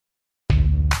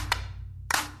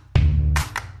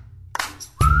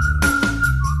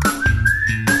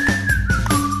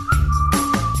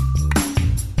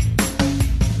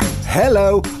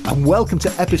Hello and welcome to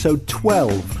episode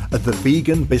 12 of the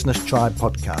Vegan Business Tribe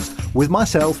podcast with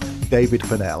myself, David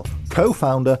Fennell,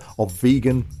 co-founder of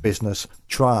Vegan Business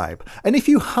Tribe. And if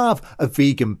you have a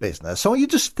vegan business or you're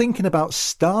just thinking about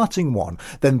starting one,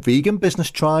 then Vegan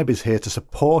Business Tribe is here to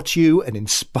support you and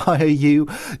inspire you,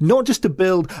 not just to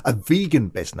build a vegan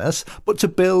business, but to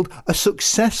build a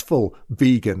successful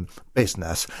vegan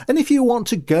business. And if you want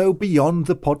to go beyond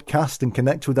the podcast and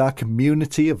connect with our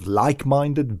community of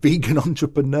like-minded vegan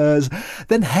entrepreneurs,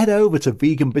 then head over to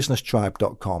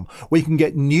veganbusinesstribe.com where you can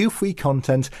get new free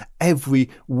content every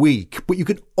week. But you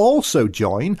can also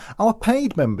join our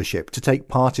paid membership to take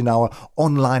part in our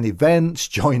online events,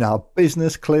 join our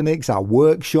business clinics, our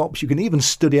workshops. You can even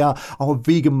study our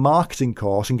vegan marketing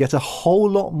course and get a whole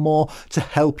lot more to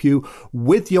help you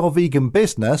with your vegan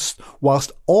business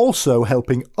whilst also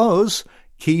helping us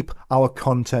keep our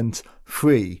content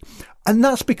free. And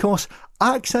that's because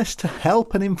access to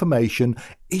help and information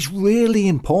is really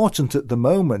important at the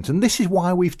moment, and this is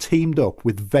why we've teamed up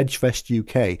with VegFest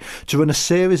UK to run a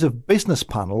series of business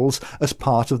panels as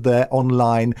part of their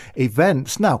online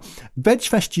events. Now,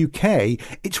 VegFest UK,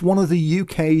 it's one of the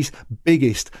UK's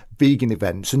biggest vegan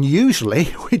events, and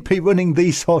usually we'd be running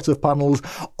these sorts of panels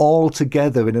all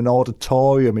together in an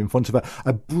auditorium in front of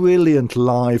a brilliant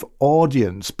live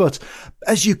audience. But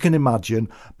as you can imagine,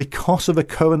 because of the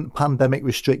current pandemic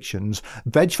restrictions,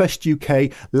 VegFest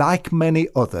UK, like many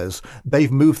others,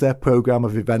 they've moved their programme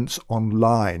of events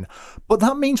online. But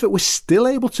that means that we're still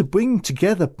able to bring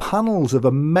together panels of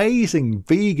amazing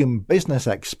vegan business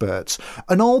experts.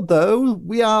 And although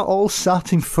we are all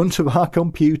sat in front of our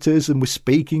computers and we're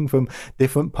speaking from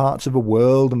different parts of the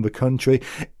world and the country,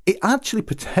 it actually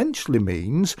potentially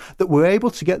means that we're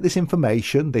able to get this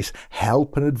information, this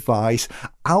help and advice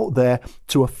out there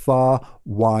to a far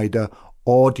wider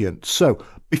audience. So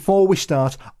before we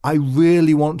start, I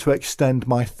really want to extend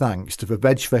my thanks to the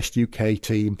VegFest UK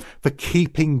team for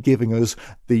giving us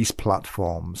these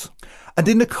platforms. And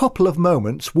in a couple of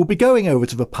moments, we'll be going over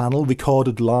to the panel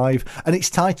recorded live, and it's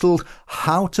titled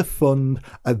How to Fund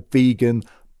a Vegan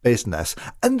Business.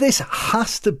 And this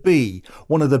has to be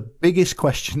one of the biggest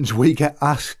questions we get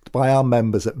asked by our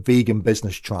members at Vegan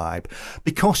Business Tribe,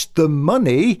 because the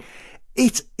money,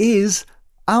 it is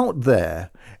out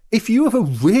there. If you have a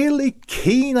really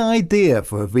keen idea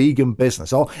for a vegan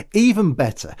business, or even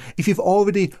better, if you've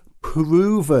already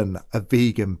proven a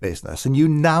vegan business and you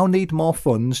now need more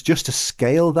funds just to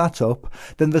scale that up,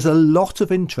 then there's a lot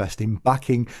of interest in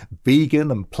backing vegan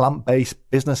and plant-based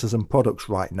businesses and products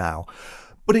right now.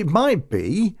 But it might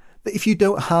be that if you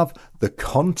don't have the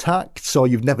contacts or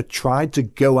you've never tried to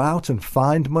go out and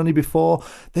find money before,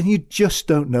 then you just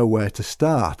don't know where to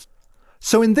start.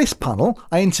 So in this panel,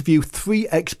 I interview 3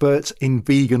 experts in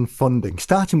vegan funding,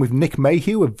 starting with Nick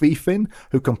Mayhew of VFin,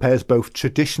 who compares both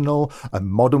traditional and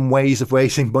modern ways of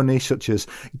raising money, such as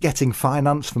getting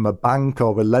finance from a bank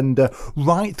or a lender,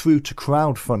 right through to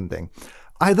crowdfunding.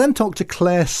 I then talk to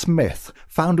Claire Smith,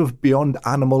 founder of Beyond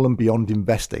Animal and Beyond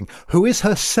Investing, who is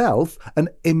herself an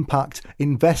impact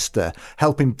investor,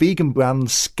 helping vegan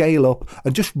brands scale up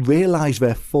and just realise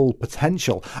their full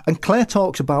potential. And Claire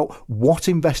talks about what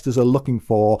investors are looking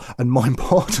for and, more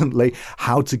importantly,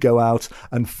 how to go out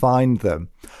and find them.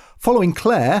 Following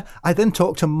Claire, I then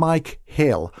talked to Mike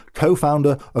Hill,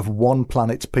 co-founder of One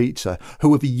Planet Pizza,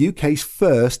 who are the UK's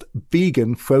first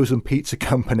vegan frozen pizza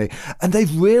company. And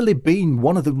they've really been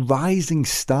one of the rising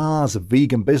stars of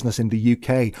vegan business in the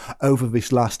UK over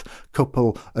this last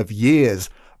couple of years.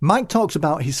 Mike talks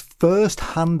about his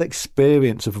first-hand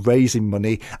experience of raising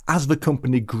money as the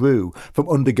company grew, from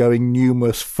undergoing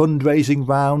numerous fundraising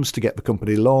rounds to get the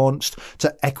company launched,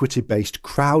 to equity-based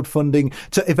crowdfunding,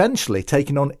 to eventually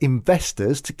taking on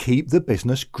investors to keep the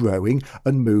business growing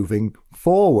and moving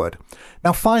forward.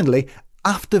 Now, finally,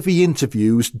 after the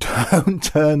interviews, don't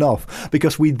turn off,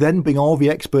 because we then bring all the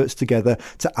experts together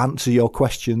to answer your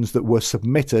questions that were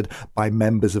submitted by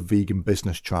members of Vegan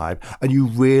Business Tribe. And you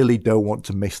really don't want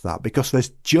to miss that, because there's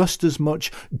just as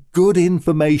much good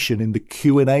information in the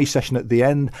Q&A session at the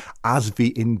end as the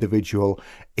individual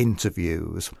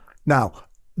interviews. Now,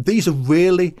 these are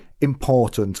really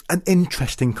important and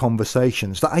interesting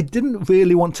conversations that I didn't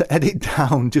really want to edit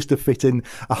down just to fit in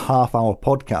a half-hour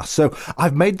podcast. So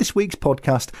I've made this week's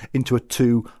podcast into a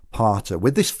 2-parter.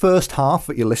 With this first half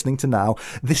that you're listening to now,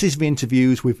 this is the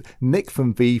interviews with Nick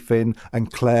from VFin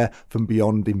and Claire from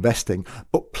Beyond Investing.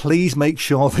 But please make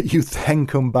sure that you then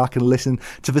come back and listen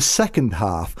to the second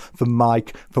half from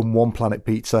Mike from One Planet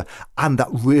Pizza and that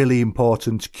really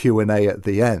important Q&A at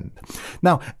the end.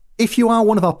 Now, If you are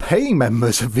one of our paying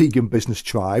members of Vegan Business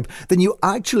Tribe, then you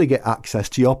actually get access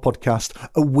to your podcast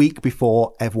a week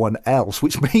before everyone else,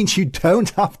 which means you don't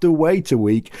have to wait a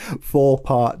week for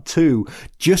part 2.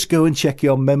 Just go and check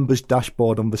your members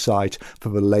dashboard on the site for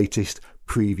the latest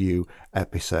preview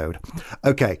episode.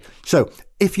 Okay, so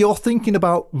if you're thinking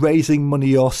about raising money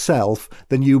yourself,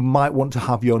 then you might want to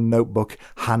have your notebook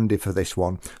handy for this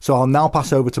one. So I'll now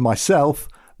pass over to myself,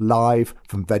 live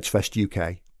from VegFest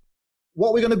UK.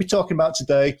 What we're going to be talking about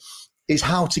today is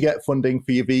how to get funding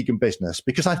for your vegan business,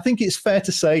 because I think it's fair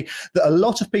to say that a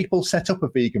lot of people set up a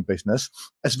vegan business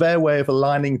as their way of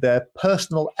aligning their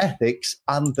personal ethics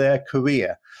and their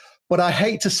career. But I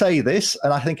hate to say this,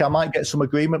 and I think I might get some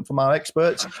agreement from our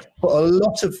experts, but a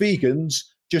lot of vegans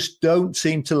just don't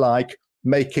seem to like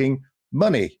making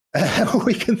money.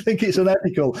 We can think it's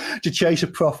unethical to chase a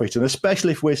profit, and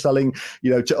especially if we're selling,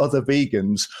 to other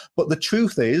vegans. But the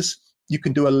truth is, you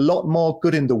can do a lot more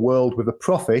good in the world with a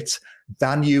profit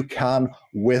than you can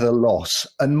with a loss.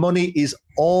 And money is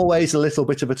always a little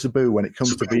bit of a taboo when it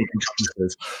comes to vegan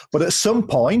businesses. But at some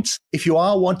point, if you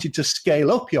are wanting to scale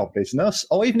up your business,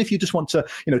 or even if you just want to,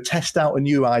 test out a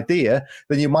new idea,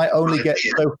 then you might only get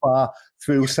so far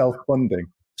through self-funding.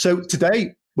 So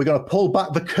today, we're going to pull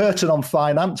back the curtain on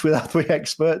finance with our 3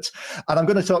 experts, and I'm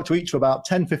going to talk to each for about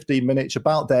 10, 15 minutes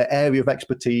about their area of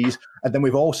expertise. And then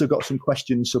we've also got some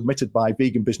questions submitted by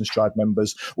Vegan Business Tribe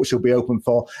members, which will be open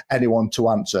for anyone to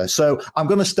answer. So I'm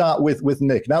going to start with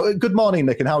Nick. Now, good morning,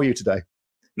 Nick, and how are you today?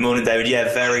 Morning, David.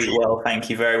 Yeah, very well. Thank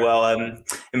you. Very well.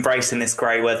 Embracing this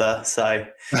grey weather. So,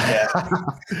 yeah.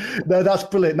 No, that's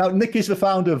brilliant. Now, Nick is the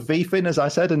founder of VFin, as I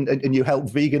said, and you help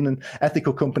vegan and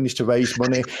ethical companies to raise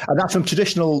money. And that's from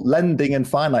traditional lending and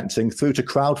financing through to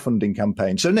crowdfunding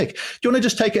campaigns. So, Nick, do you want to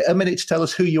just take a minute to tell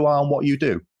us who you are and what you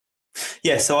do?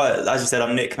 Yeah, so as you said,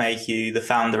 I'm Nick Mayhew, the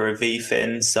founder of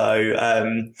VFin. So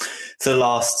for the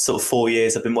last sort of 4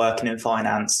 years, I've been working in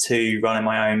finance to running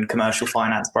my own commercial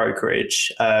finance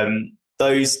brokerage.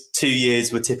 Those 2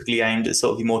 years were typically aimed at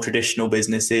sort of your more traditional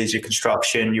businesses, your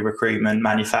construction, your recruitment,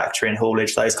 manufacturing,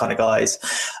 haulage, those kind of guys.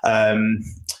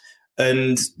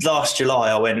 And last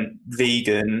July, I went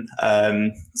vegan,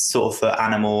 sort of for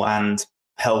animal and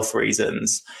health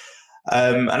reasons.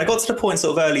 And I got to the point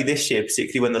sort of early this year,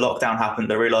 particularly when the lockdown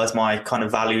happened, I realised my kind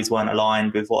of values weren't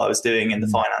aligned with what I was doing in the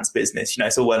finance business.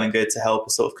 It's all well and good to help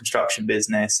a sort of construction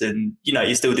business, and,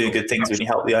 you're still doing good things when you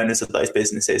help the owners of those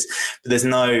businesses. But there's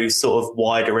no sort of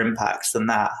wider impact than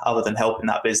that, other than helping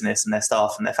that business and their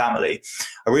staff and their family.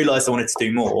 I realised I wanted to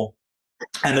do more.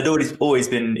 And I'd always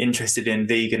been interested in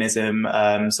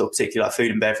veganism, sort of particularly like food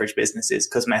and beverage businesses,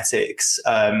 cosmetics.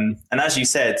 And as you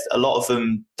said, a lot of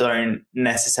them don't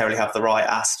necessarily have the right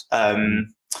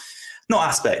not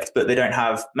aspect, but they don't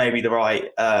have maybe the right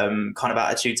kind of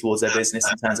attitude towards their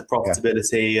business in terms of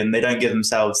profitability, and they don't give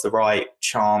themselves the right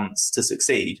chance to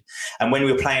succeed. And when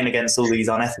we were playing against all these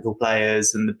unethical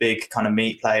players and the big kind of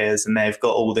meat players, and they've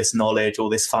got all this knowledge, all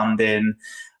this funding,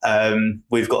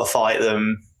 we've got to fight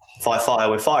fire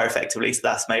with fire effectively. So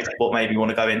that's maybe what made me want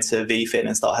to go into VFin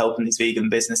and start helping these vegan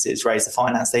businesses raise the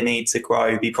finance they need to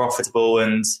grow, be profitable,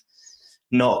 and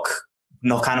knock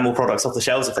animal products off the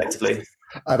shelves effectively.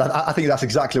 And I think that's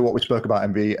exactly what we spoke about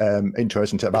in the intro,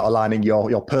 isn't it? About aligning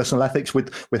your personal ethics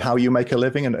with how you make a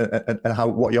living and how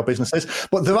what your business is.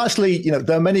 But there are actually,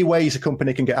 there are many ways a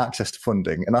company can get access to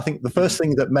funding. And I think the first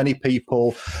thing that many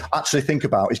people actually think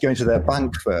about is going to their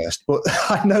bank first. But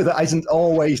I know that isn't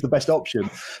always the best option,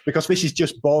 because this is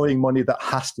just borrowing money that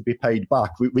has to be paid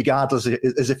back, regardless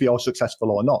as if you're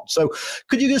successful or not. So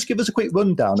could you just give us a quick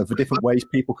rundown of the different ways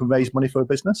people can raise money for a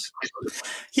business?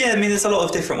 Yeah, there's a lot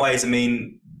of different ways.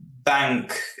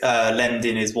 Bank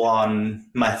lending is one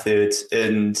method,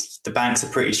 and the banks are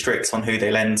pretty strict on who they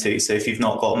lend to. So if you've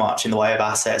not got much in the way of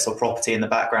assets or property in the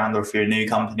background, or if you're a new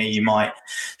company, you might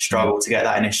struggle to get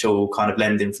that initial kind of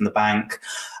lending from the bank.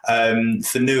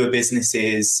 For newer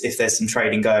businesses, if there's some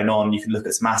trading going on, you can look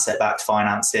at some asset-backed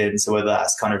financing. So whether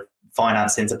that's kind of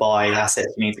financing to buy assets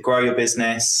you need to grow your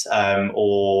business,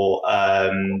 or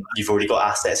you've already got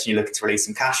assets and you're looking to release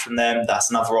some cash from them, that's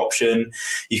another option.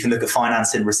 You can look at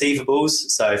financing receivables.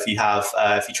 So if you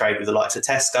trade with the likes of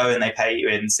Tesco and they pay you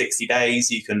in 60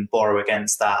 days, you can borrow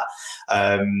against that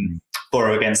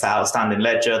outstanding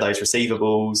ledger, those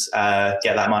receivables,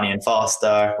 get that money in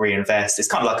faster, reinvest. It's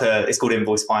kind of like it's called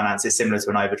invoice finance. It's similar to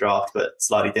an overdraft, but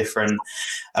slightly different.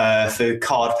 For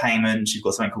card payments, you've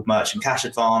got something called merchant cash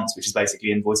advance, which is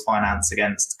basically invoice finance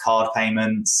against card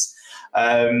payments.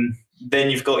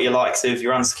 Then you've got your likes of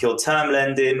your unsecured term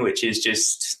lending, which is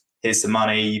just, here's some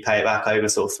money, you pay it back over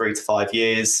sort of 3 to 5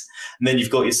 years. And then you've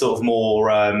got your sort of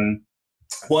more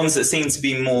Ones that seem to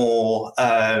be more,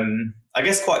 I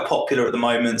guess, quite popular at the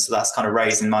moment. So that's kind of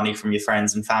raising money from your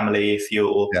friends and family. If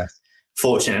you're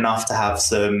fortunate enough to have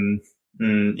some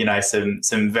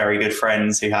very good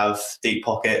friends who have deep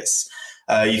pockets,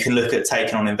 you can look at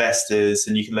taking on investors,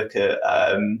 and you can look at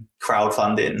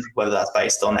crowdfunding, whether that's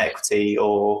based on equity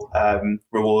or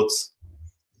rewards.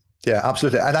 Yeah,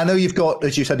 absolutely. And I know you've got,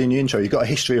 as you said in your intro, you've got a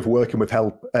history of working with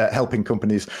helping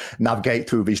companies navigate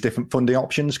through these different funding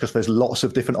options, because there's lots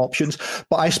of different options.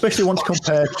 But I especially want to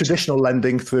compare traditional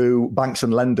lending through banks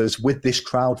and lenders with this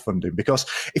crowdfunding, because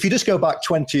if you just go back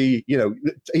 20,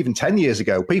 even 10 years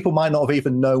ago, people might not have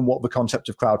even known what the concept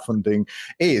of crowdfunding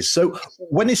is. So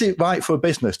when is it right for a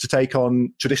business to take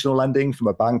on traditional lending from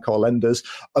a bank or lenders?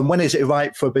 And when is it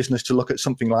right for a business to look at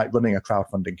something like running a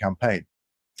crowdfunding campaign?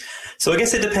 So I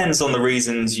guess it depends on the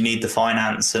reasons you need the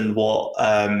finance and what,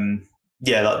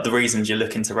 like the reasons you're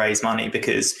looking to raise money.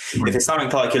 Because if it's something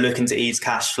like you're looking to ease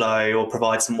cash flow or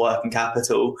provide some working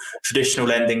capital, traditional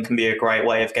lending can be a great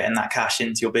way of getting that cash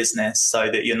into your business,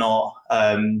 so that you're not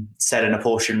selling a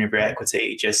portion of your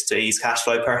equity just to ease cash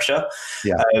flow pressure.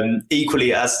 Yeah.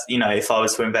 Equally, as if I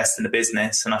was to invest in a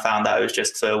business and I found that it was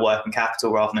just for working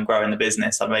capital rather than growing the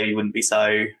business, I maybe wouldn't be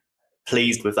so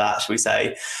pleased with that, should we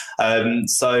say.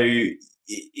 So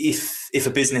if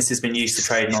a business has been used to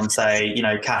trading on, say,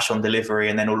 cash on delivery,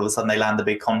 and then all of a sudden they land a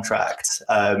big contract,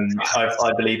 I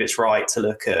believe it's right to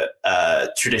look at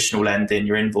traditional lending,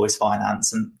 your invoice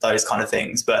finance and those kind of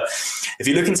things. But if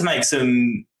you're looking to make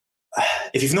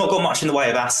if you've not got much in the way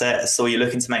of assets, or you're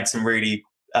looking to make some really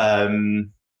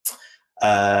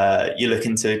you're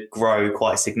looking to grow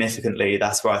quite significantly,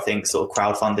 that's where I think sort of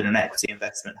crowdfunding and equity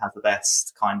investment have the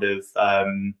best kind of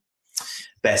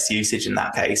best usage in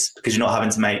that case, because you're not having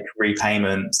to make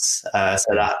repayments, so that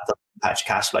doesn't impact your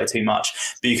cash flow too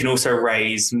much. But you can also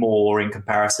raise more in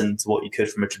comparison to what you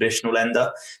could from a traditional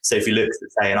lender. So if you look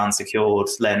at, say, an unsecured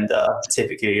lender,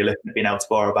 typically you're looking at being able to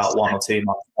borrow about 1 or 2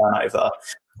 months turnover.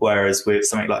 Whereas with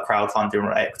something like crowdfunding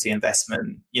or equity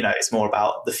investment, it's more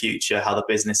about the future, how the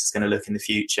business is going to look in the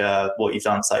future, what you've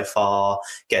done so far,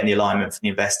 getting the alignment from the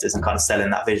investors, and kind of selling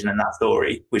that vision and that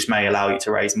story, which may allow you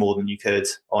to raise more than you could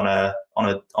on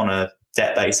a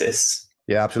debt basis.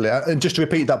 Yeah, absolutely. And just to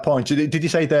repeat that point, did you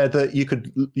say there that you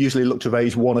could usually look to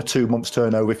raise 1 or 2 months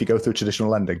turnover if you go through traditional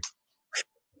lending?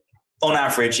 On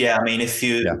average, yeah. I mean, if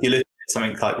you look at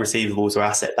something like receivables or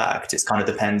asset backed, it's kind of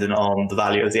dependent on the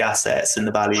value of the assets and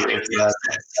the value of the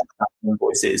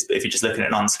invoices. But if you're just looking at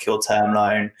an unsecured term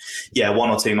loan, 1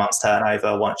 or 2 months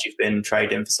turnover once you've been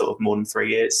trading for sort of more than 3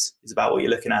 years is about what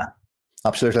you're looking at.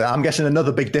 Absolutely. I'm guessing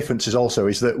another big difference is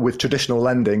that with traditional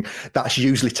lending, that's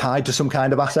usually tied to some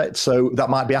kind of asset. So that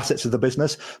might be assets of the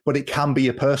business, but it can be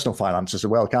your personal finances as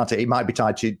well, can't it? It might be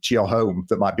tied to your home.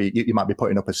 You might be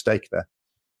putting up a stake there.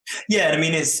 Yeah, and I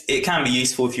mean, it can be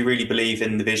useful if you really believe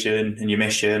in the vision and your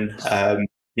mission.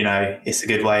 It's a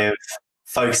good way of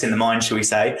focusing the mind, shall we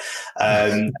say.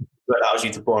 It allows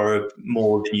you to borrow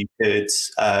more than you could,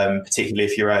 particularly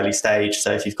if you're early stage.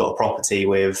 So if you've got a property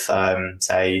with,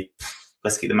 say,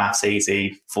 let's keep the maths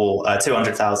easy, for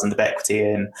 200,000 of equity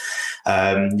in,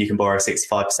 you can borrow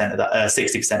 65% of that,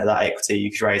 60% of that equity.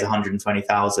 You could raise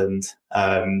 120,000.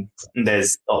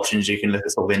 There's options you can look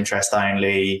at, sort of interest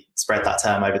only, spread that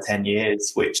term over 10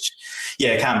 years, which,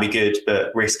 can be good, but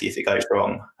risky if it goes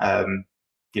wrong.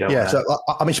 So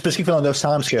I mean, specifically on those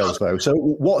timescales though, so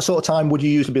what sort of time would you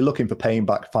usually be looking for paying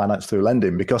back finance through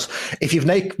lending? Because if you've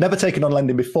never taken on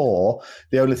lending before,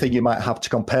 the only thing you might have to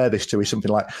compare this to is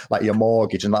something like your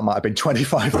mortgage, and that might have been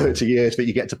 25, 30 years that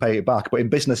you get to pay it back. But in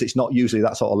business, it's not usually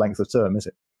that sort of length of term, is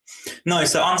it? No,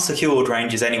 so unsecured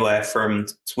ranges anywhere from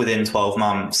within 12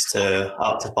 months to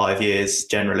up to 5 years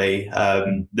generally.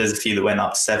 There's a few that went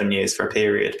up to 7 years for a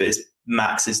period, but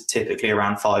max is typically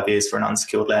around 5 years for an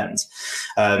unsecured lend.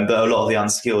 But a lot of the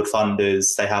unsecured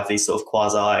funders, they have these sort of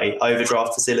quasi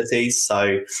overdraft facilities.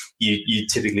 So you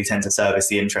typically tend to service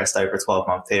the interest over a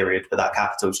 12-month period, but that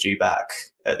capital is due back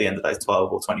at the end of those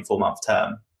 12 or 24-month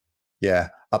term. Yeah,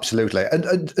 absolutely.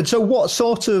 And so what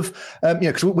sort of,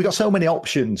 because we got so many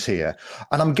options here,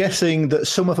 and I'm guessing that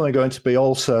some of them are going to be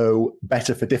also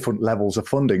better for different levels of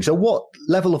funding. So what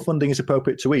level of funding is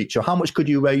appropriate to each, or how much could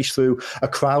you raise through a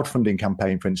crowdfunding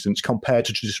campaign, for instance, compared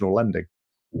to traditional lending?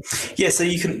 Yeah, so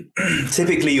you can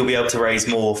typically you'll be able to raise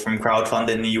more from crowdfunding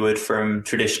than you would from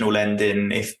traditional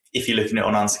lending if you're looking at it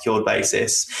on an unsecured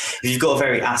basis. If you've got a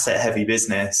very asset heavy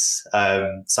business,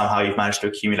 somehow you've managed to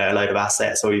accumulate a load of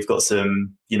assets, or you've got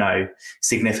some,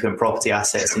 significant property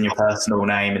assets in your personal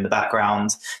name in the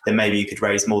background, then maybe you could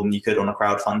raise more than you could on a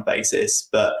crowdfund basis.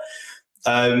 But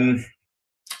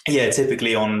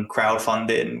typically on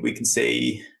crowdfunding, we can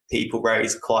see people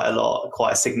raise quite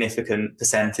a significant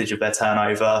percentage of their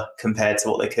turnover compared to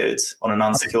what they could on an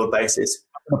unsecured basis.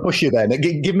 I'll push you there.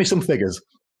 Give me some figures.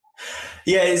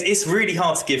 Yeah, it's really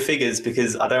hard to give figures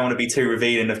because I don't want to be too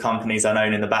revealing of companies I know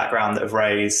in the background that have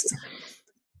raised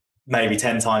maybe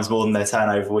 10 times more than their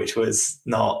turnover, which was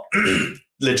not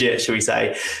legit, shall we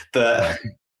say. But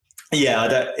yeah,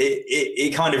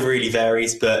 it kind of really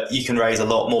varies, but you can raise a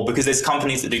lot more because there's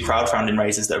companies that do crowdfunding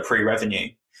raises that are pre-revenue.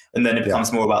 And then it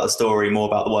becomes more about the story, more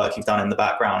about the work you've done in the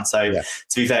background. So to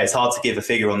be fair, it's hard to give a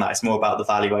figure on that. It's more about the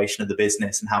valuation of the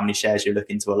business and how many shares you're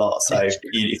looking to allot. So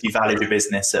if you value your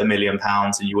business at £1 million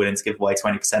and you're willing to give away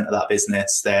 20% of that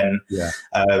business, then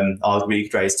arguably you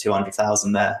could raise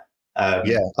 200,000 there. But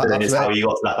then it's how you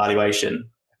got to that valuation.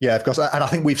 Yeah, of course. And I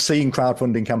think we've seen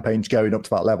crowdfunding campaigns going up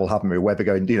to that level, haven't we? Where they're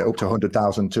going, up to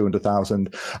 100,000,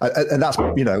 200,000. And that's,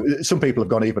 some people have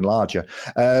gone even larger.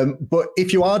 But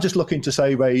if you are just looking to,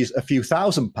 say, raise a few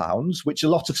 £1,000s, which a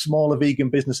lot of smaller vegan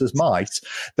businesses might,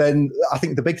 then I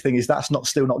think the big thing is that's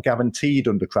still not guaranteed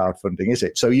under crowdfunding, is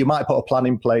it? So you might put a plan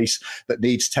in place that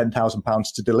needs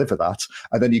 £10,000 to deliver that,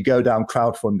 and then you go down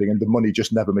crowdfunding and the money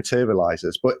just never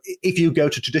materializes. But if you go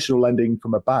to traditional lending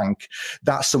from a bank,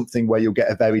 that's something where you'll get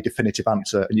a very definitive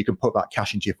answer and you can put that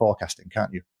cash into your forecasting,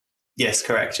 can't you? Yes,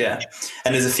 correct. Yeah.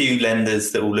 And there's a few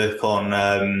lenders that will look on,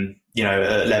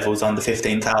 levels under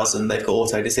 15,000. They've got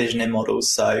auto decisioning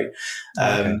models. So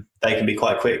they can be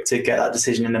quite quick to get that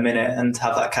decision in a minute and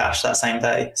have that cash that same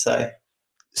day. So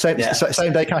same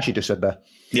day cash, you just said there?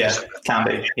 Yeah, can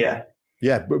be. Yeah.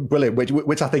 Yeah, brilliant,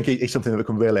 which I think is something that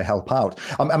can really help out.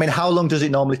 I mean, how long does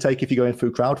it normally take if you're going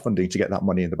through crowdfunding to get that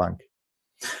money in the bank?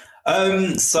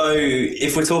 So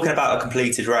if we're talking about a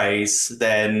completed raise,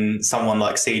 then someone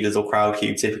like Seedrs or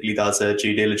Crowdcube typically does a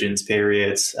due diligence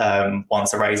period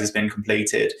once a raise has been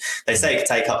completed. They say it could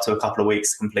take up to a couple of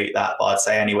weeks to complete that, but I'd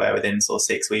say anywhere within sort of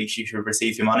 6 weeks you should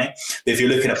receive your money. But if you're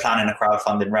looking at planning a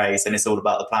crowdfunding raise, then it's all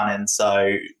about the planning.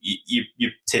 So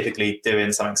you're typically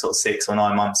doing something sort of 6 or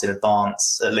 9 months in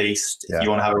advance at least. If you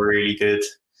want to have a really good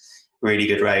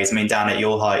raise. I mean, Down at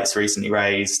Your Heights recently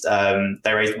raised,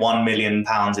 they raised £1 million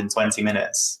in 20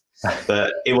 minutes,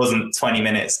 but it wasn't 20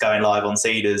 minutes going live on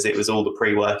Seedrs. It was all the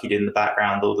pre-work you did in the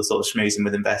background, all the sort of schmoozing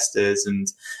with investors and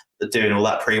doing all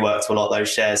that pre-work to allot those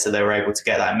shares. So they were able to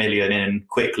get that $1 million in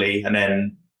quickly. And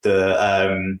then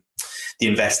the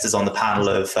investors on the panel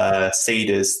of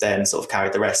Seedrs then sort of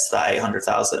carried the rest of that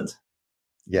 800,000.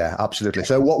 Yeah, absolutely.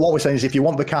 So what we're saying is if you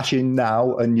want the cash in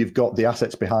now and you've got the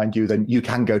assets behind you, then you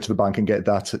can go to the bank and get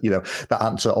that, that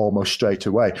answer almost straight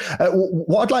away.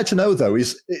 What I'd like to know, though,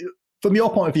 is from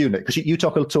your point of view, Nick, because you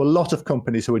talk to a lot of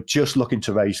companies who are just looking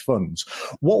to raise funds,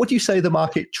 what would you say the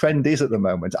market trend is at the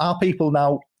moment? Are people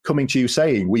now coming to you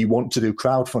saying, we want to do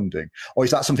crowdfunding? Or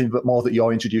is that something more that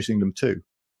you're introducing them to?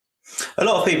 A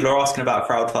lot of people are asking about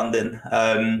crowdfunding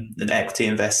and equity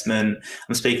investment.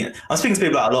 I'm speaking to people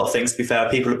about a lot of things, to be fair.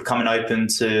 People are becoming open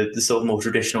to the sort of more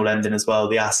traditional lending as well,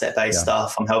 the asset-based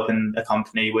stuff. I'm helping a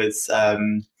company with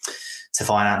to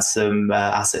finance some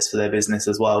assets for their business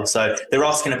as well. So they're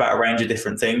asking about a range of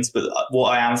different things. But what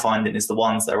I am finding is the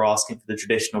ones that are asking for the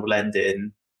traditional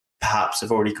lending perhaps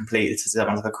have already completed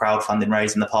something like a crowdfunding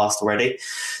raise in the past already.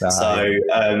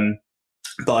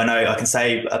 But I know I can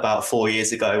say about 4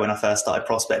 years ago when I first started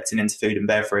prospecting into food and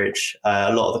beverage,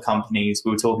 a lot of the companies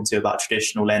we were talking to about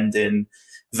traditional lending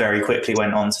very quickly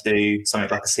went on to do something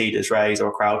like a Seedrs raise or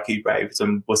a Crowdcube raise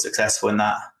and were successful in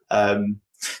that.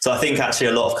 So I think actually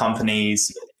a lot of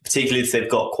companies, particularly if they've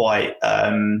got quite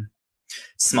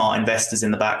smart investors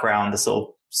in the background, are sort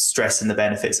of stressing the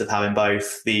benefits of having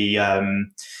both the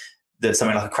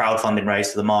something like a crowdfunding raise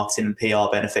for the marketing and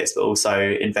PR benefits, but also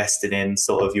invested in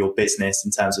sort of your business in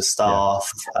terms of staff,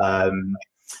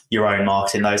 your own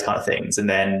marketing, those kind of things. And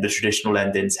then the traditional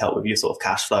lending to help with your sort of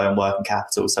cash flow and working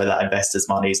capital so that investors'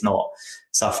 money is not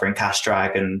suffering cash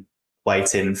drag and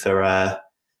waiting for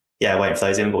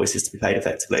those invoices to be paid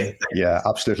effectively. Yeah,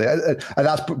 absolutely. And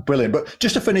that's brilliant. But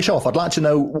just to finish off, I'd like to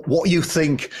know what you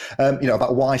think,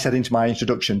 about what I said into my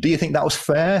introduction. Do you think that was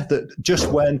fair, that just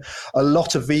when a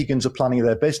lot of vegans are planning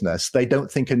their business, they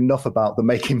don't think enough about the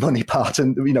making money part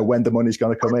and, when the money's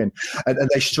going to come in, and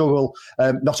they struggle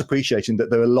not appreciating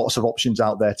that there are lots of options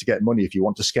out there to get money if you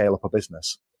want to scale up a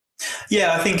business?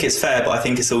 Yeah, I think it's fair, but I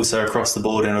think it's also across the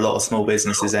board in a lot of small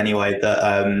businesses anyway, that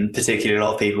particularly a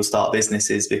lot of people start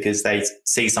businesses because they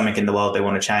see something in the world they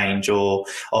want to change, or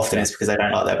often it's because they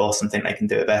don't like their boss and think they can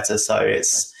do it better. So I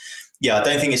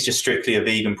don't think it's just strictly a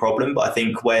vegan problem, but I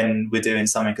think when we're doing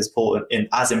something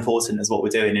as important as what we're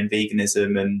doing in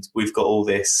veganism, and we've got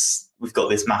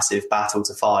this massive battle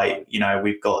to fight,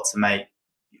 we've got to make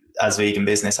as vegan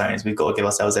business owners, we've got to give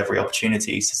ourselves every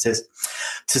opportunity to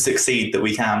succeed that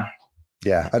we can.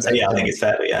 Yeah. I think it's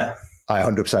fair, but yeah. I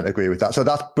 100% agree with that. So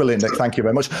that's brilliant, Nick. Thank you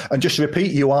very much. And just to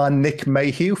repeat, you are Nick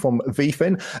Mayhew from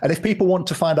VFin. And if people want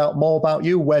to find out more about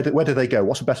you, where do they go?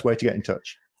 What's the best way to get in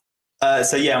touch?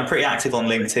 So yeah, I'm pretty active on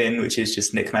LinkedIn, which is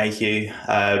just Nick Mayhew.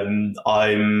 I've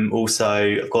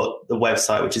got the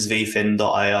website, which is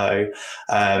vfin.io,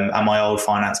 and my old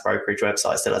finance brokerage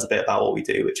website still has a bit about what we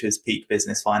do, which is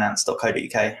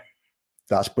peakbusinessfinance.co.uk.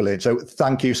 That's brilliant. So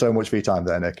thank you so much for your time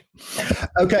there, Nick.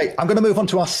 Okay, I'm going to move on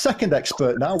to our second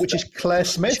expert now, which is Claire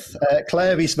Smith.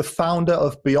 Claire is the founder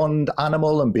of Beyond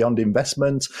Animal and Beyond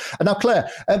Investment. And now, Claire,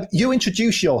 you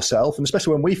introduce yourself, and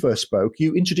especially when we first spoke,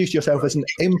 you introduced yourself as an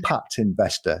impact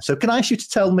investor. So can I ask you to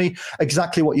tell me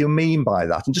exactly what you mean by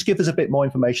that, and just give us a bit more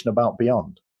information about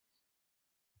Beyond?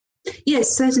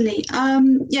 Yes, certainly.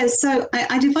 So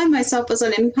I define myself as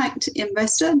an impact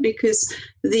investor because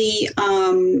the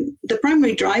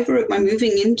primary driver of my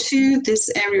moving into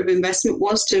this area of investment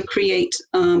was to create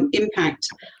impact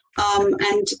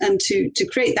and to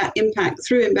create that impact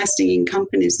through investing in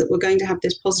companies that were going to have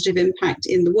this positive impact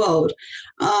in the world.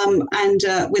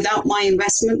 Without my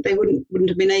investment, they wouldn't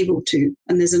have been able to.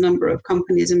 And there's a number of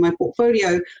companies in my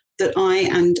portfolio that I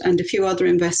and a few other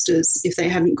investors, if they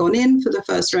hadn't gone in for the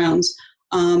first rounds,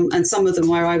 and some of them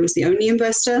where I was the only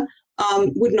investor,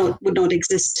 would not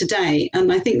exist today.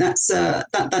 And I think that's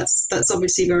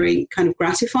obviously very kind of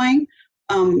gratifying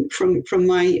from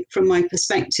my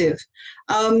perspective.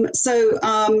 What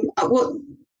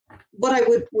I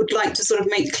would like to sort of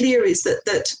make clear is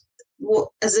that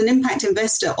as an impact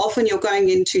investor, often you're going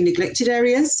into neglected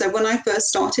areas. So when I first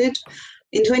started,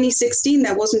 in 2016,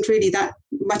 there wasn't really that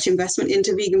much investment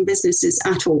into vegan businesses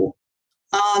at all.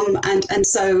 And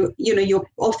so, you're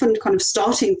often kind of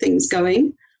starting things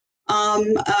going,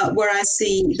 whereas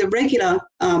the regular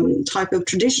type of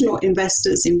traditional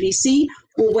investors in VC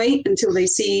will wait until they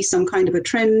see some kind of a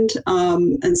trend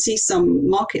and see some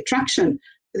market traction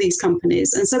for these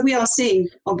companies. And so we are seeing,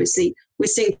 obviously, we're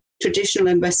seeing traditional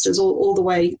investors all the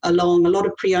way along, a lot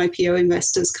of pre-IPO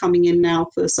investors coming in now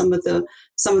for some of the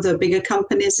bigger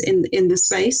companies in the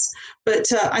space.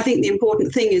 But I think the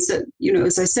important thing is that,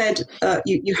 as I said,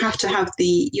 you have to have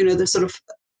the sort of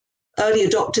early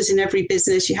adopters in every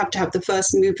business. You have to have the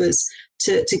first movers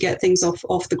to get things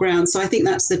off the ground. So I think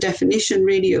that's the definition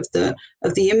really of the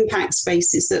impact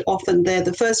space, is that often they're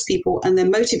the first people and they're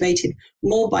motivated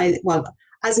more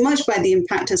as much by the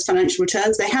impact as financial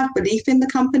returns. They have belief in the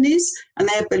companies and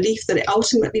they have belief that it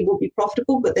ultimately will be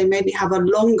profitable, but they maybe have a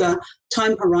longer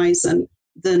time horizon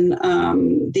than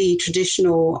the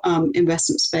traditional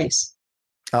investment space.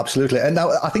 Absolutely. And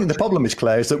now I think the problem is,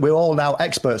 Claire, is that we're all now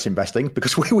experts investing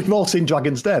because we've all seen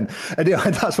Dragon's Den. And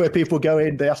that's where people go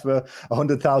in, they ask for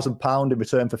 £100,000 in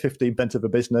return for 15% of a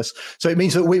business. So it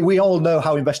means that we all know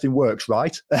how investing works,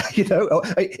 right?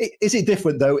 Is it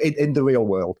different, though, in the real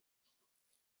world?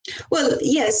 Well,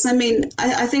 yes. I mean,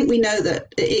 I think we know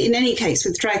that in any case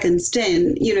with Dragon's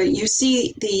Den, you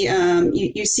see the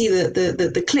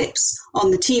clips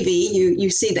on the TV, you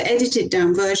see the edited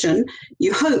down version.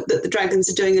 You hope that the Dragons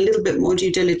are doing a little bit more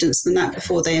due diligence than that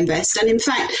before they invest. And in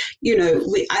fact,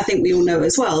 I think we all know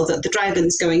as well that the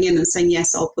Dragons going in and saying,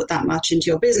 yes, I'll put that much into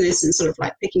your business and sort of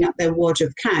like picking up their wad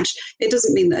of cash, it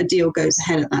doesn't mean that a deal goes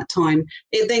ahead at that time.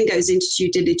 It then goes into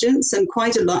due diligence, and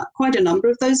quite a number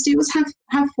of those deals have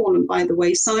fallen by the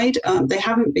wayside. They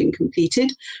haven't been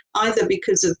completed either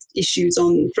because of issues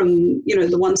from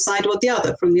the one side or the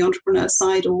other, from the entrepreneur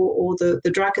side or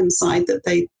the Dragon side, that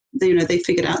they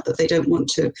figured out that they don't want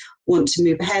to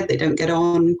move ahead, they don't get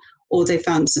on, or they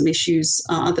found some issues,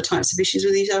 other types of issues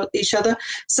with each other.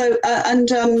 So I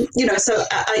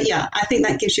think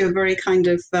that gives you a very kind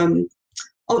of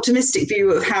optimistic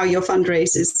view of how your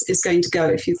fundraise is going to go,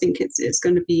 if you think it's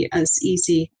going to be as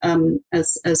easy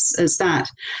as that.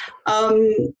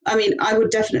 I mean, I would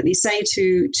definitely say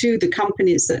to the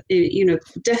companies that,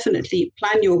 definitely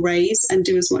plan your raise and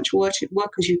do as much work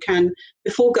as you can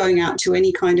before going out to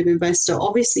any kind of investor.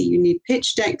 Obviously, you need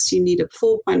pitch decks, you need a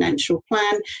full financial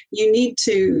plan, you need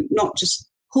to not just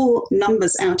pull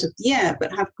numbers out of the air,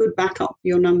 but have good backup for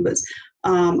your numbers.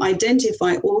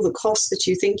 Identify all the costs that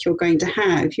you think you're going to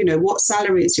have, what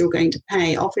salaries you're going to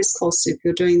pay, office costs if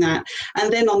you're doing that.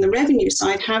 And then on the revenue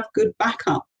side, have good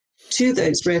backup to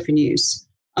those revenues.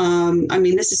 I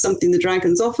mean, this is something the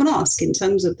Dragons often ask in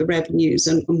terms of the revenues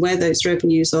and where those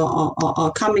revenues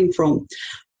are coming from.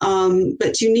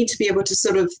 But you need to be able to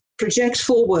sort of project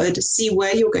forward, see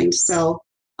where you're going to sell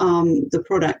the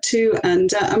product to,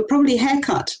 and probably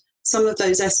haircut some of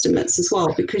those estimates as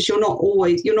well, because you're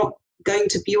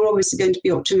obviously going to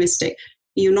be optimistic.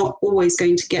 You're not always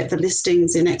going to get the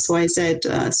listings in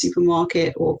XYZ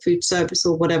supermarket or food service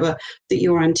or whatever that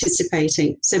you're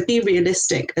anticipating. So be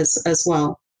realistic as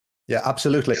well. Yeah,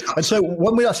 absolutely. And so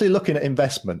when we're actually looking at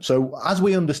investment, so as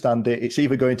we understand it, it's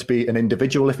either going to be an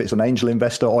individual if it's an angel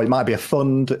investor, or it might be a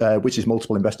fund, which is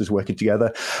multiple investors working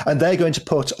together, and they're going to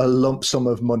put a lump sum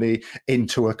of money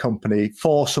into a company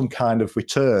for some kind of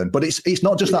return. But it's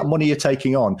not just that money you're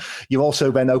taking on. You're also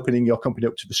then opening your company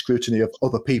up to the scrutiny of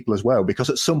other people as well, because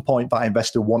at some point that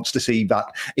investor wants to see that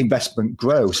investment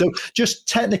grow. So just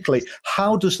technically,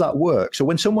 how does that work? So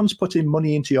when someone's putting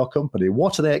money into your company,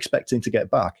 what are they expecting to get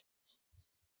back?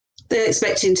 They're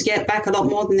expecting to get back a lot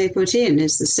more than they put in,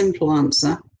 is the simple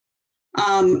answer.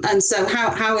 And so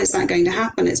how is that going to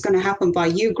happen? It's going to happen by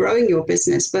you growing your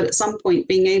business, but at some point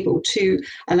being able to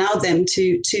allow them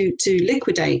to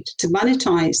liquidate, to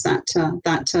monetize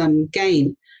that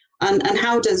gain. And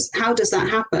how does that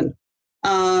happen?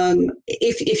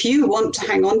 If you want to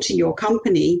hang on to your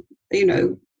company,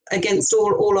 against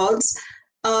all odds,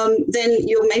 then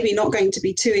you're maybe not going to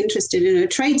be too interested in a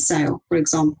trade sale, for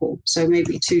example. So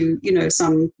maybe to,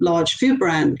 some large food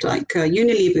brand like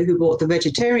Unilever, who bought the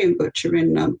vegetarian butcher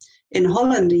in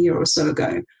Holland a year or so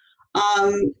ago.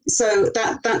 So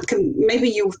that can, maybe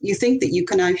you think that you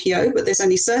can IPO, but there's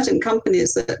only certain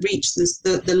companies that reach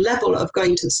the level of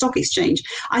going to the stock exchange.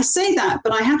 I say that,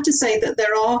 but I have to say that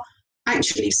there are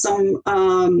actually some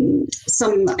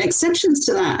exceptions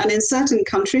to that. And in certain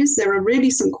countries, there are really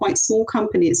some quite small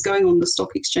companies going on the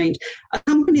stock exchange. A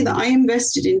company that I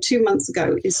invested in 2 months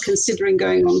ago is considering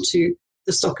going on to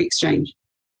the stock exchange.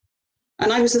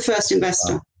 And I was the first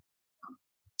investor.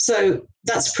 So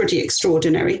that's pretty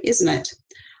extraordinary, isn't it?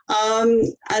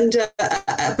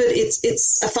 But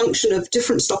it's a function of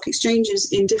different stock exchanges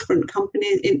in different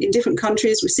companies, in different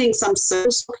countries. We're seeing some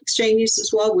social stock exchanges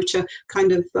as well, which are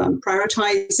kind of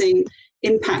prioritizing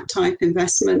impact type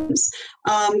investments.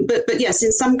 But yes,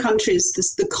 in some countries,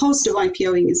 the cost of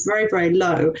IPOing is very, very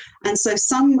low. And so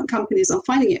some companies are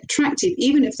finding it attractive,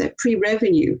 even if they're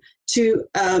pre-revenue, to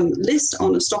list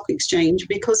on a stock exchange,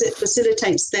 because it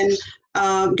facilitates them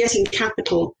getting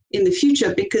capital in the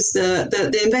future, because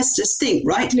the investors think,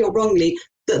 rightly or wrongly,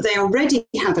 that they already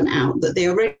have an out, that they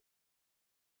already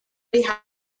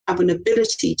have an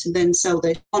ability to then sell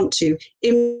they want to.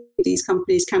 In these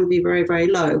companies can be very, very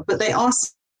low, but they are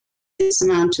this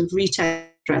amount of retail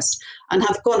interest and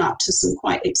have gone up to some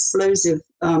quite explosive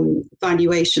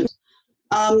valuations.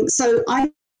 So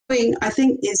I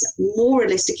think is more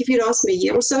realistic. If you'd asked me a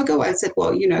year or so ago, I'd said,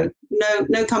 well,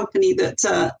 no company that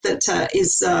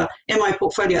is in my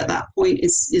portfolio at that point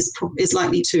is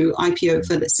likely to IPO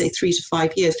for, let's say, 3 to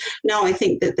 5 years. Now I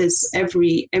think that there's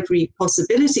every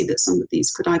possibility that some of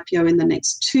these could IPO in the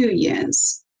next 2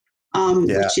 years,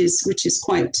 which is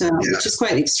quite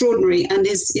extraordinary, and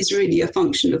is really a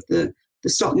function of the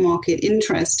stock market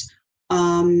interest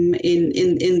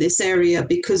in this area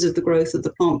because of the growth of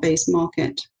the plant-based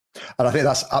market. And I think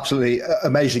that's absolutely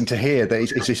amazing to hear that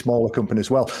it's a smaller company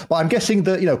as well. But I'm guessing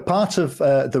that, part of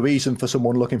the reason for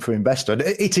someone looking for an investor,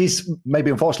 it is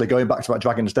maybe, unfortunately, going back to that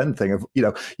Dragon's Den thing of,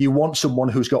 you want someone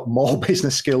who's got more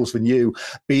business skills than you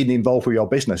being involved with your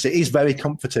business. It is very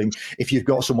comforting if you've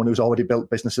got someone who's already built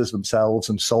businesses themselves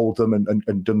and sold them and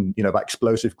done, that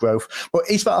explosive growth. But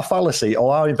is that a fallacy,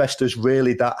 or are investors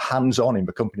really that hands-on in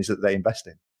the companies that they invest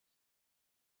in?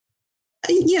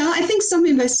 Yeah, I think some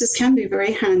investors can be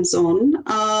very hands-on,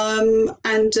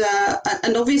 and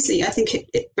obviously, I think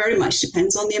it very much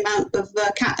depends on the amount of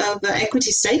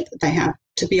equity stake that they have.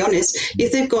 To be honest,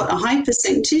 if they've got a high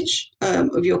percentage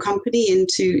of your company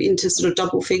into sort of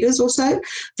double figures or so,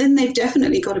 then they've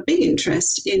definitely got a big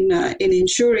interest in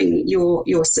ensuring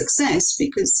your success,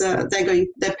 because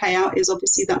their payout is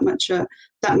obviously that much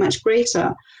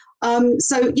greater.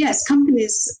 So yes,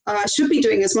 companies should be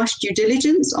doing as much due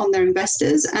diligence on their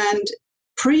investors, and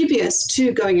previous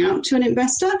to going out to an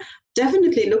investor,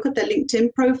 definitely look at their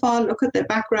LinkedIn profile, look at their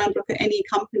background, look at any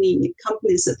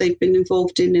companies that they've been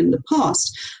involved in the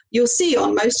past. You'll see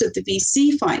on most of the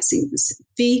VC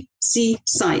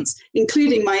sites,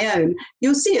 including my own,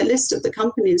 you'll see a list of the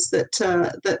companies that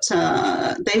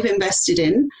they've invested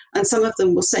in, and some of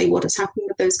them will say what has happened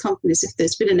with those companies if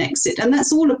there's been an exit. And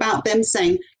that's all about them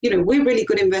saying, we're really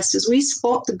good investors. We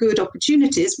spot the good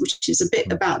opportunities, which is a bit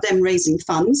about them raising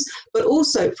funds, but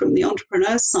also from the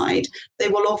entrepreneur side, they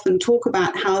will often talk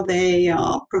about how they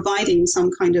are providing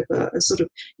some kind of a sort of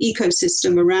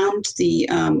ecosystem around the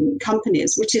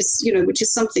companies, which is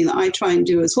something that I try and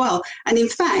do as well. And in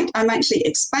fact, I'm actually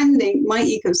expanding my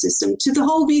ecosystem to the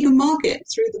whole vegan market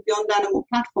through the Beyond Animal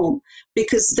platform,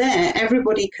 because there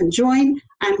everybody can join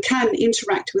and can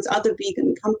interact with other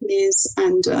vegan companies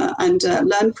and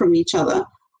learn from each other.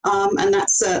 And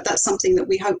that's something that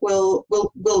we hope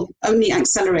will only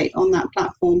accelerate on that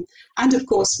platform. And of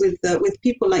course, with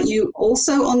people like you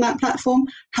also on that platform,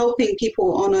 helping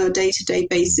people on a day-to-day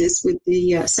basis with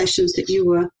the sessions that you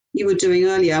were doing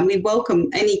earlier. And we welcome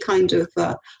any kind of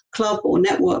club or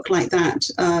network like that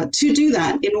to do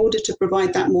that in order to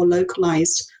provide that more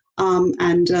localized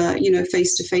and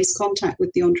face-to-face contact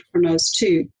with the entrepreneurs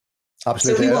too.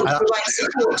 Absolutely. So we want to provide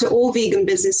support to all vegan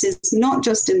businesses, not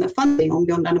just in the funding on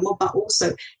Beyond Animal, but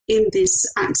also in this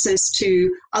access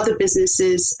to other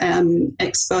businesses,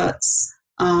 experts,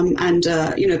 and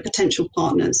potential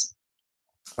partners.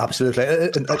 Absolutely.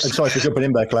 And sorry for jumping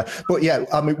in there, Claire. But yeah,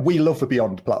 I mean, we love the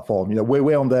Beyond platform.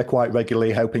 We're on there quite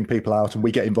regularly helping people out, and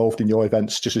we get involved in your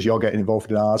events just as you're getting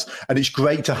involved in ours. And it's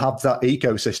great to have that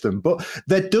ecosystem. But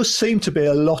there does seem to be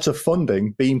a lot of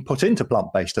funding being put into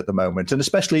plant-based at the moment, and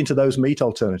especially into those meat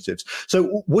alternatives.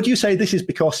 So would you say this is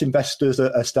because investors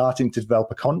are starting to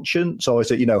develop a conscience, or is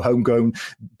it, homegrown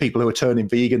people who are turning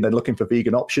vegan, then looking for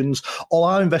vegan options, or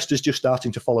are investors just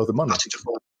starting to follow the money?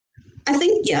 I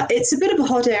think, it's a bit of a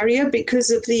hot area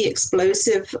because of the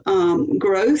explosive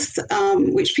growth,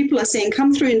 which people are seeing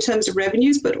come through in terms of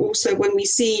revenues, but also when we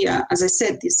see, as I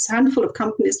said, this handful of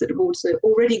companies that have also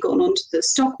already gone onto the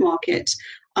stock market,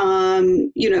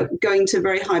 going to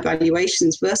very high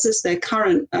valuations versus their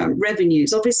current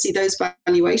revenues. Obviously, those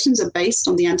valuations are based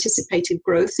on the anticipated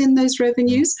growth in those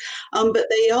revenues, but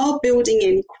they are building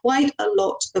in quite a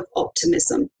lot of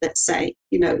optimism, let's say.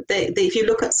 If you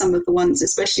look at some of the ones,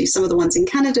 especially some of the ones in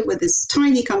Canada where there's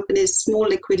tiny companies, small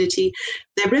liquidity,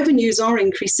 their revenues are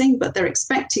increasing, but they're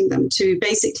expecting them to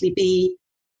basically be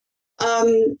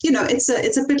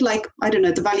it's a bit like, I don't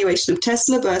know, the valuation of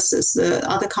Tesla versus the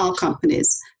other car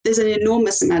companies. There's an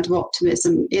enormous amount of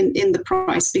optimism in the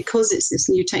price because it's this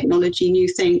new technology, new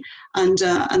thing, and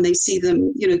they see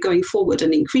them, going forward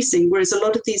and increasing. Whereas a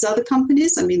lot of these other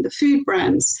companies, I mean, the food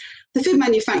brands, the food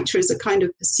manufacturers are kind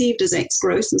of perceived as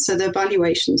ex-growth, and so their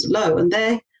valuations are low. And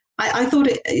I thought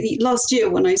last year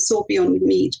when I saw Beyond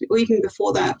Meat, or even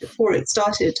before that, before it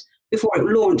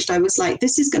launched, I was like,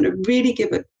 this is going to really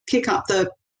kick up the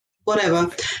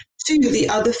whatever to the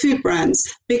other food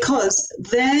brands, because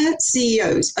their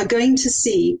CEOs are going to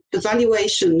see the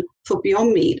valuation for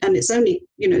Beyond Meat, and it's only,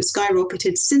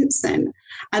 skyrocketed since then,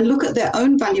 and look at their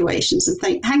own valuations and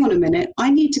think, hang on a minute, I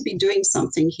need to be doing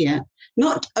something here.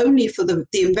 Not only for the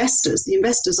investors. The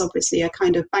investors obviously are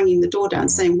kind of banging the door down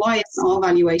saying, why is our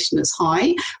valuation as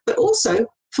high? But also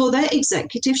for their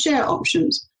executive share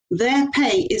options. Their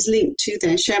pay is linked to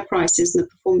their share prices and the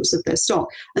performance of their stock.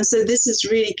 And so this has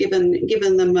really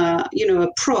given them a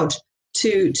prod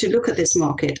to look at this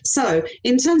market. So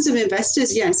in terms of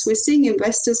investors, yes, we're seeing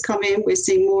investors come in, we're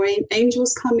seeing more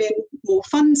angels come in, more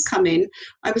funds come in.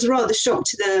 I was rather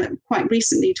shocked quite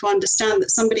recently to understand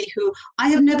that somebody who I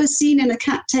have never seen in a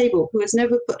cap table, who has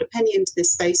never put a penny into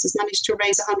this space, has managed to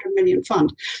raise 100 million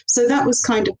fund. So that was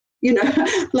kind of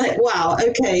like, wow,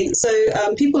 okay. So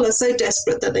people are so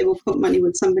desperate that they will put money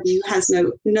with somebody who has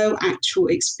no actual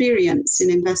experience in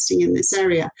investing in this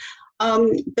area.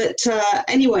 But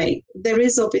anyway, there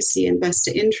is obviously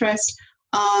investor interest,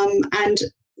 and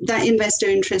that investor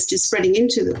interest is spreading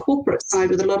into the corporate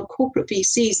side with a lot of corporate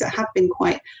VCs that have been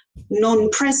quite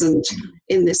non-present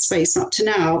in this space up to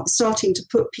now, starting to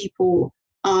put people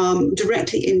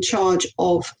directly in charge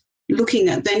of looking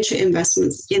at venture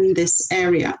investments in this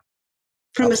area.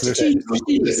 From Absolutely. A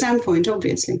strategic standpoint,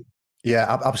 obviously.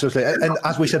 Yeah, absolutely. And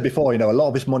as we said before, a lot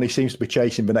of this money seems to be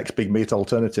chasing the next big meat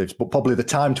alternatives, but probably the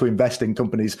time to invest in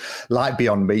companies like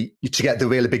Beyond Meat to get the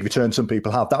really big return some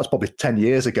people have, that was probably 10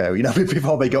 years ago,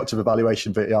 before they got to the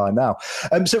valuation that they are now.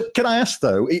 So can I ask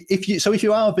though, if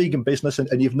you are a vegan business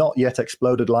and you've not yet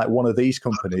exploded like one of these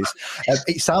companies,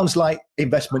 it sounds like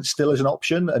investment still is an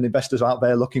option and investors are out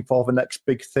there looking for the next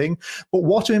big thing. But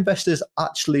what are investors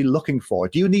actually looking for?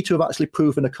 Do you need to have actually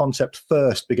proven a concept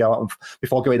first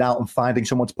before going out and finding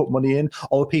someone to put money in,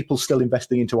 or are people still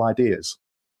investing into ideas?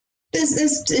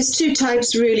 There's two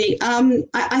types really.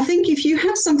 I think if you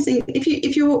have something,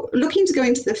 if you're looking to go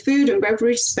into the food and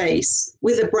beverage space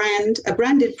with a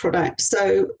branded product,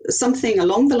 so something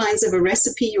along the lines of a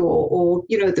recipe or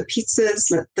the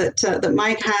pizzas that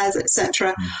Mike has,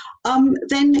 etc.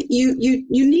 Then you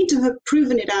need to have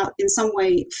proven it out in some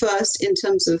way first in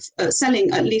terms of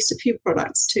selling at least a few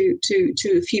products to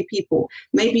a few people.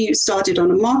 Maybe you started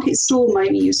on a market stall,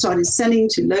 maybe you started selling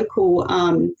to local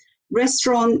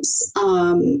restaurants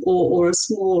or a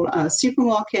small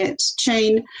supermarket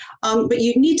chain, but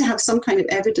you need to have some kind of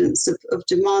evidence of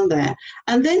demand there.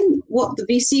 And then what the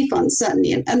VC funds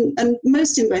certainly, and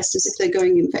most investors, if they're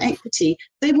going in for equity,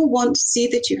 they will want to see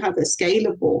that you have a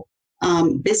scalable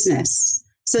business.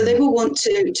 So they will want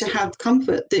to have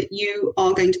comfort that you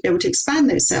are going to be able to expand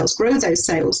those sales, grow those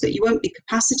sales, that you won't be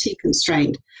capacity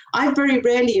constrained. I've very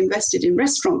rarely invested in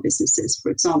restaurant businesses, for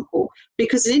example,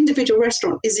 because an individual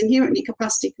restaurant is inherently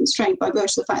capacity constrained by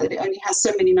virtue of the fact that it only has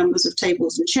so many numbers of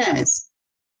tables and chairs.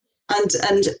 And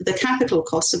the capital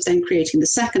costs of then creating the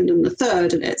second and the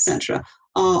third, and etc.,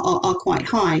 are quite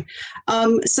high.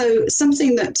 So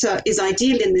something that is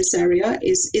ideal in this area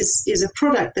is a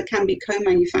product that can be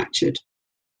co-manufactured.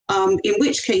 In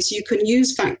which case you can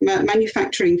use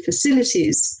manufacturing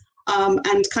facilities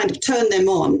and kind of turn them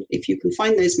on if you can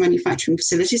find those manufacturing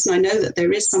facilities. And I know that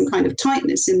there is some kind of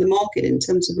tightness in the market in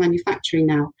terms of manufacturing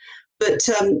now. But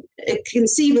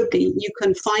conceivably, you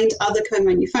can find other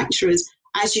co-manufacturers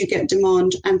as you get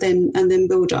demand and then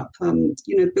build up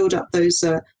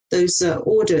those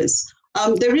orders.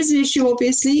 There is an issue,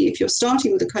 obviously. If you're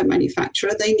starting with a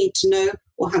co-manufacturer, they need to know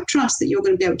or have trust that you're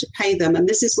going to be able to pay them. And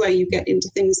this is where you get into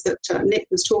things that Nick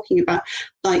was talking about,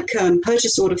 like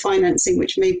purchase order financing,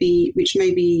 which may be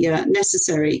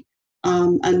necessary.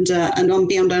 And on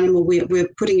Beyond Animal, we're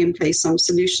putting in place some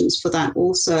solutions for that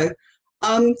also.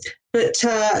 But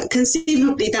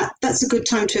conceivably, that's a good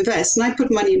time to invest. And I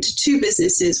put money into two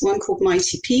businesses, one called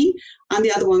MightyP and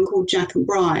the other one called Jack and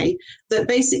Bry, that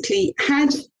basically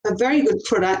had a very good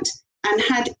product and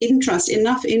had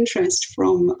enough interest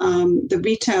from the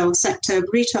retail sector,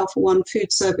 retail for one,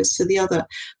 food service for the other,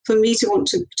 for me to want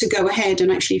to go ahead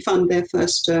and actually fund their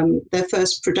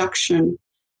first production.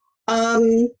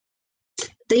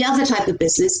 The other type of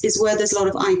business is where there's a lot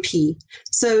of IP.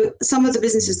 So some of the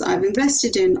businesses that I've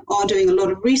invested in are doing a lot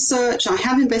of research. I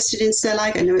have invested in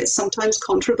Stellag. I know it's sometimes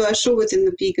controversial within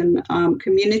the vegan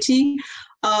community,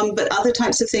 but other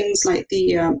types of things like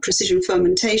the precision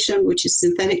fermentation, which is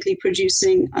synthetically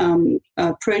producing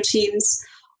proteins,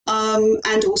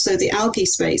 and also the algae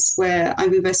space, where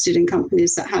I've invested in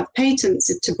companies that have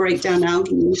patents to break down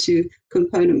algae into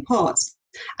component parts.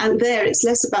 And there, it's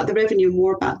less about the revenue,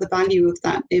 more about the value of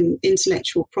that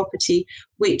intellectual property,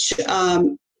 which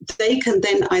they can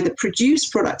then either produce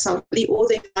products out or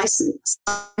they license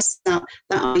out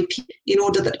that IP in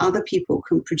order that other people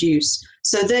can produce.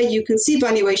 So there you can see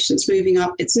valuations moving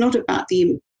up. It's not about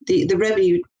the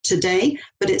revenue today,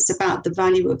 but it's about the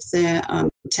value of their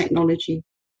technology.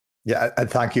 Yeah, and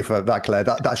thank you for that, Claire.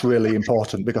 That's really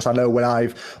important, because I know when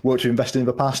I've worked with investors in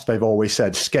the past, they've always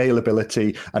said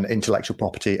scalability and intellectual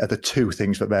property are the two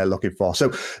things that they're looking for.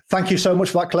 So thank you so much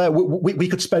for that, Claire. We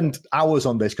could spend hours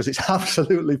on this because it's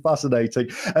absolutely fascinating.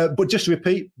 But just to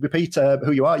repeat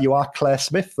who you are. You are Claire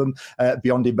Smith from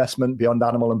Beyond Investment, Beyond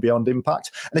Animal and Beyond Impact.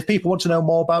 And if people want to know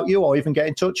more about you or even get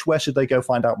in touch, where should they go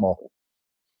find out more?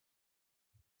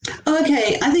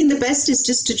 Okay, I think the best is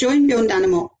just to join Beyond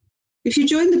Animal. If you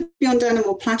join the Beyond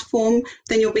Animal platform,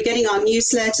 then you'll be getting our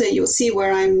newsletter. You'll see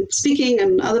where I'm speaking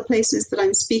and other places that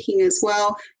I'm speaking as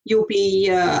well. You'll be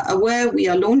aware we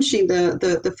are launching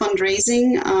the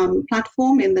fundraising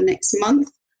platform in the next month.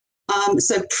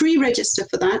 So pre-register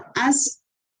for that as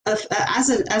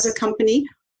a company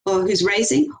who's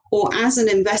raising or as an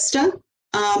investor.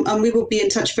 And we will be in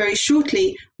touch very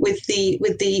shortly with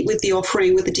the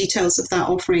offering, with the details of that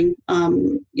offering.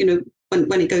 When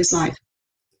it goes live.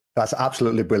 That's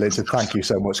absolutely brilliant. And thank you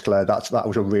so much, Claire. That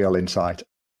was a real insight.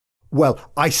 Well,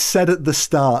 I said at the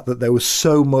start that there was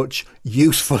so much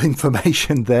useful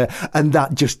information there, and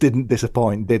that just didn't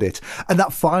disappoint, did it? And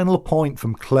that final point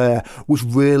from Claire was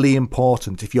really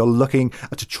important if you're looking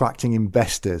at attracting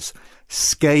investors.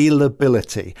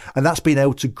 Scalability, and that's being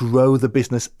able to grow the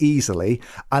business easily,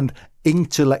 and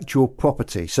intellectual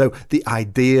property. So the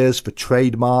ideas for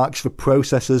trademarks, for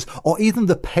processes, or even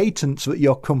the patents that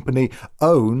your company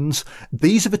owns,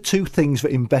 these are the two things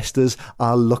that investors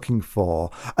are looking for.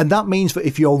 And that means that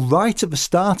if you're right at the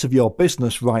start of your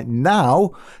business right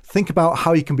now, think about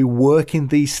how you can be working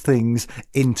these things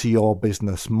into your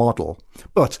business model.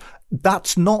 But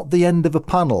that's not the end of the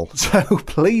panel, so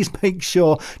please make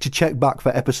sure to check back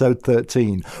for episode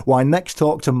 13, where I next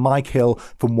talk to Mike Hill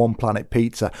from One Planet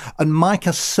Pizza. And Mike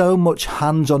has so much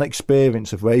hands-on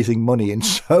experience of raising money in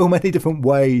so many different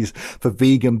ways for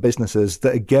vegan businesses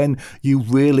that, again, you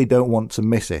really don't want to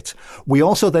miss it. We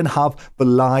also then have the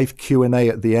live Q&A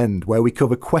at the end, where we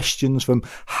cover questions from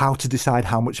how to decide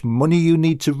how much money you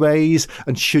need to raise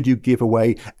and should you give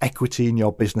away equity in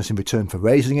your business in return for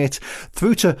raising it,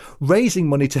 through to raising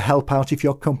money to help out if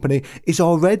your company is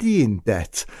already in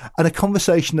debt, and a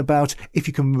conversation about if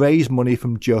you can raise money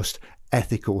from just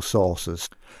ethical sources.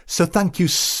 So thank you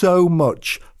so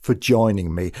much for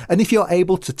joining me. And if you're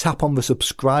able to tap on the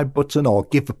subscribe button or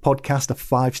give the podcast a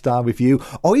 5-star review,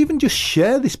 or even just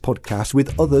share this podcast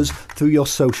with others through your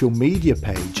social media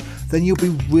page, then you'll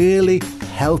be really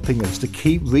helping us to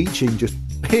keep reaching just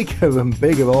bigger and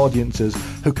bigger audiences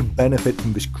who can benefit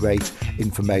from this great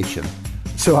information.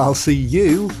 So I'll see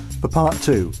you for part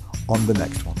 2 on the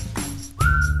next one.